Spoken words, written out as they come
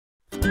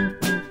Today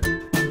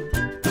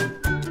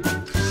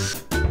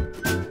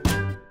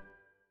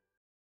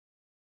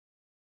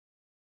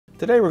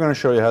we're going to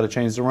show you how to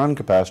change the run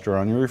capacitor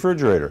on your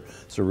refrigerator.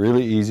 It's a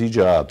really easy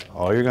job.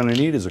 All you're going to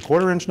need is a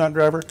 1/4-inch nut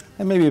driver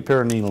and maybe a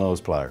pair of needle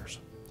nose pliers.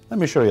 Let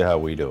me show you how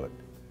we do it.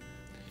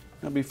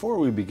 Now before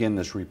we begin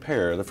this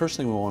repair, the first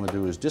thing we want to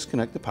do is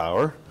disconnect the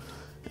power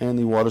and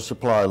the water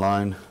supply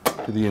line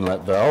to the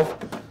inlet valve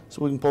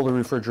so we can pull the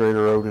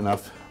refrigerator out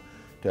enough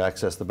to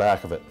access the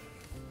back of it.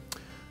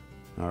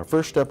 Now our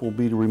first step will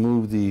be to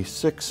remove the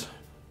 6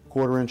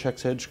 1/4-inch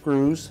hex head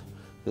screws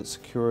that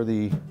secure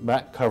the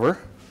back cover.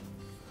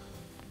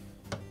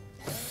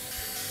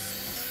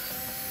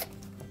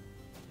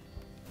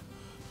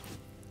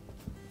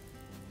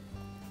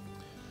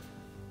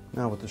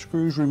 Now with the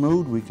screws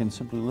removed, we can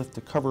simply lift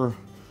the cover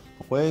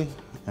away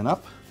and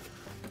up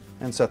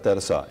and set that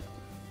aside.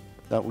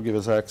 That will give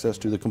us access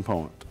to the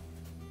component.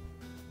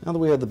 Now that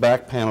we have the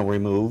back panel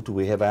removed,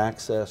 we have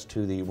access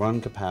to the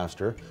run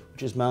capacitor,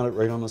 which is mounted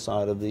right on the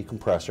side of the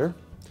compressor.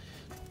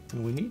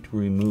 And we need to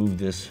remove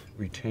this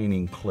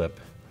retaining clip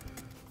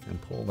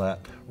and pull that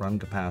run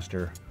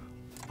capacitor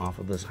off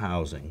of this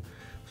housing.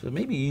 So it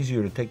may be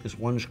easier to take this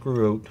one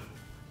screw out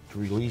to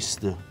release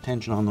the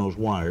tension on those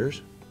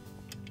wires.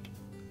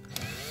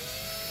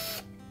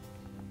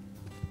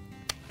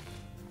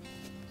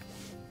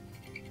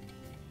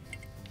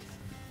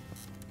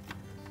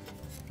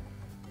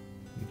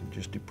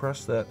 Just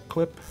depress that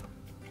clip,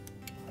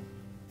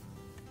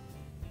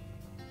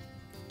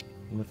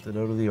 lift it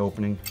out of the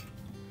opening,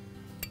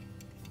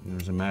 and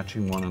there's a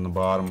matching one on the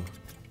bottom,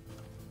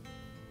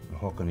 a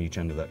hook on each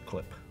end of that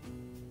clip.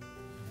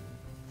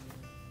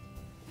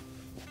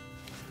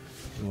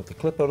 And with the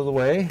clip out of the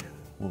way,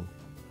 we'll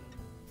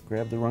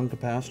grab the run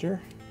capacitor,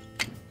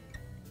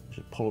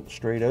 just pull it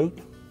straight out.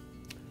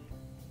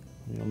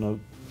 You'll note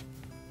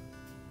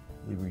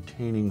the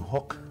retaining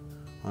hook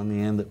on the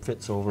end that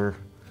fits over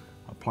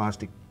a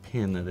plastic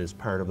pin that is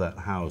part of that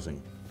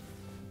housing.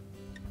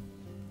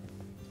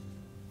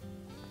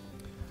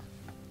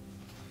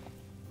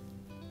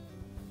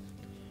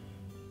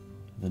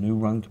 The new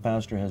run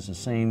capacitor has the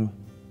same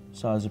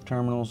size of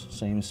terminals,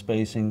 same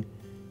spacing,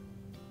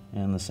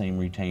 and the same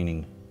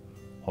retaining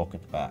hook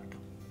at the back.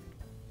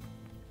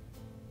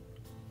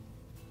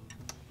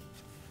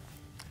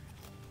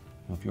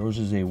 Now, if yours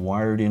is a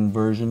wired-in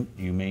version,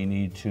 you may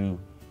need to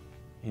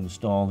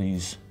install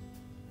these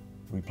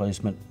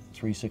replacement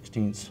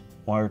 3/16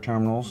 wire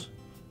terminals.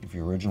 If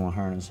your original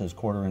harness has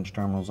 1/4-inch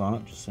terminals on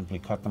it, just simply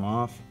cut them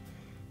off,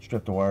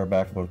 strip the wire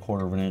back about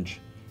 1/4 of an inch,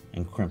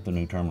 and crimp the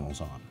new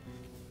terminals on.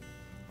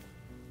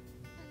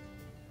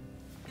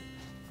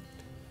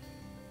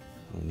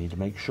 We need to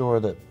make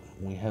sure that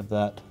we have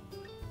that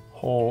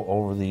hole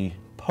over the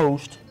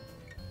post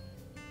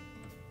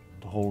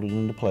to hold it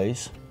into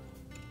place.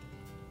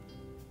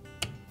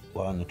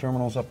 Line the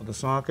terminals up with the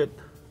socket,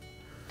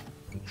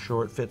 make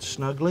sure it fits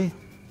snugly.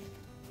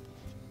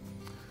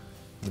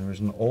 There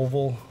is an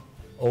oval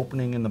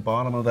opening in the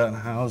bottom of that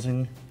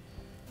housing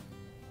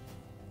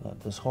that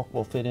this hook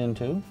will fit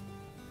into.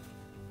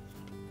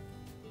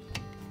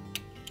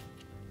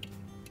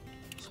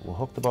 So we'll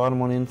hook the bottom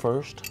one in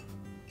first.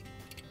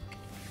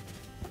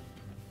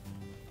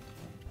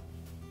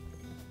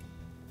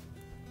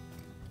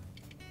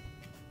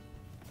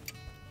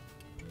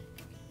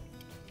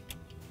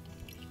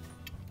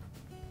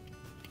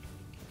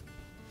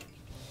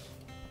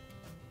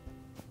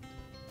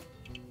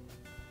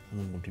 And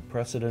then we'll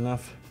depress it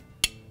enough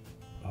to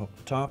hook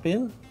the top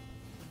in.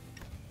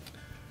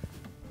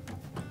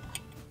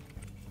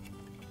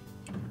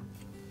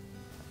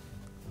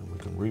 And we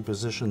can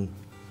reposition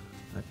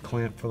that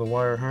clamp for the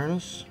wire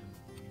harness.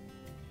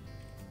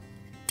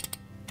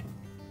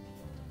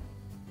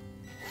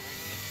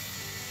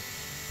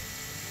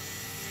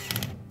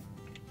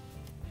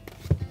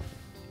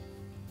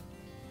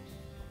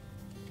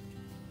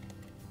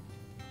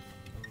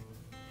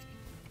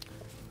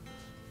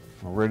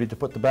 We're ready to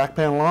put the back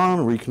panel on,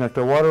 reconnect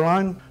our water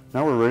line.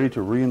 Now we're ready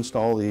to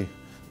reinstall the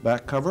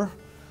back cover.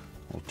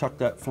 We'll tuck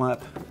that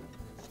flap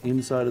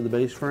inside of the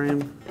base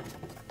frame.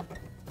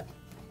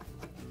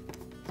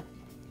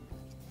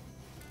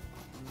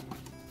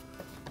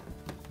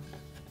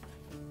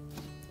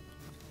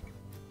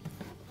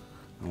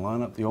 And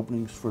line up the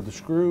openings for the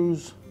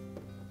screws.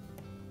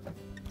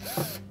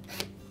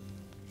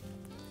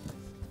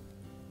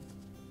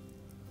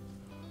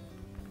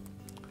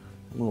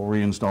 We'll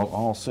reinstall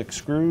all 6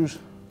 screws.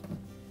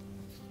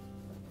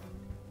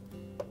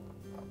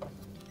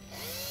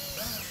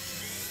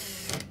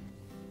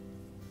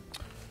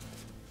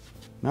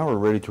 Now we're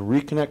ready to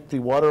reconnect the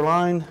water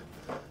line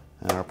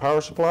and our power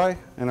supply,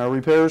 and our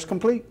repair is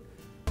complete.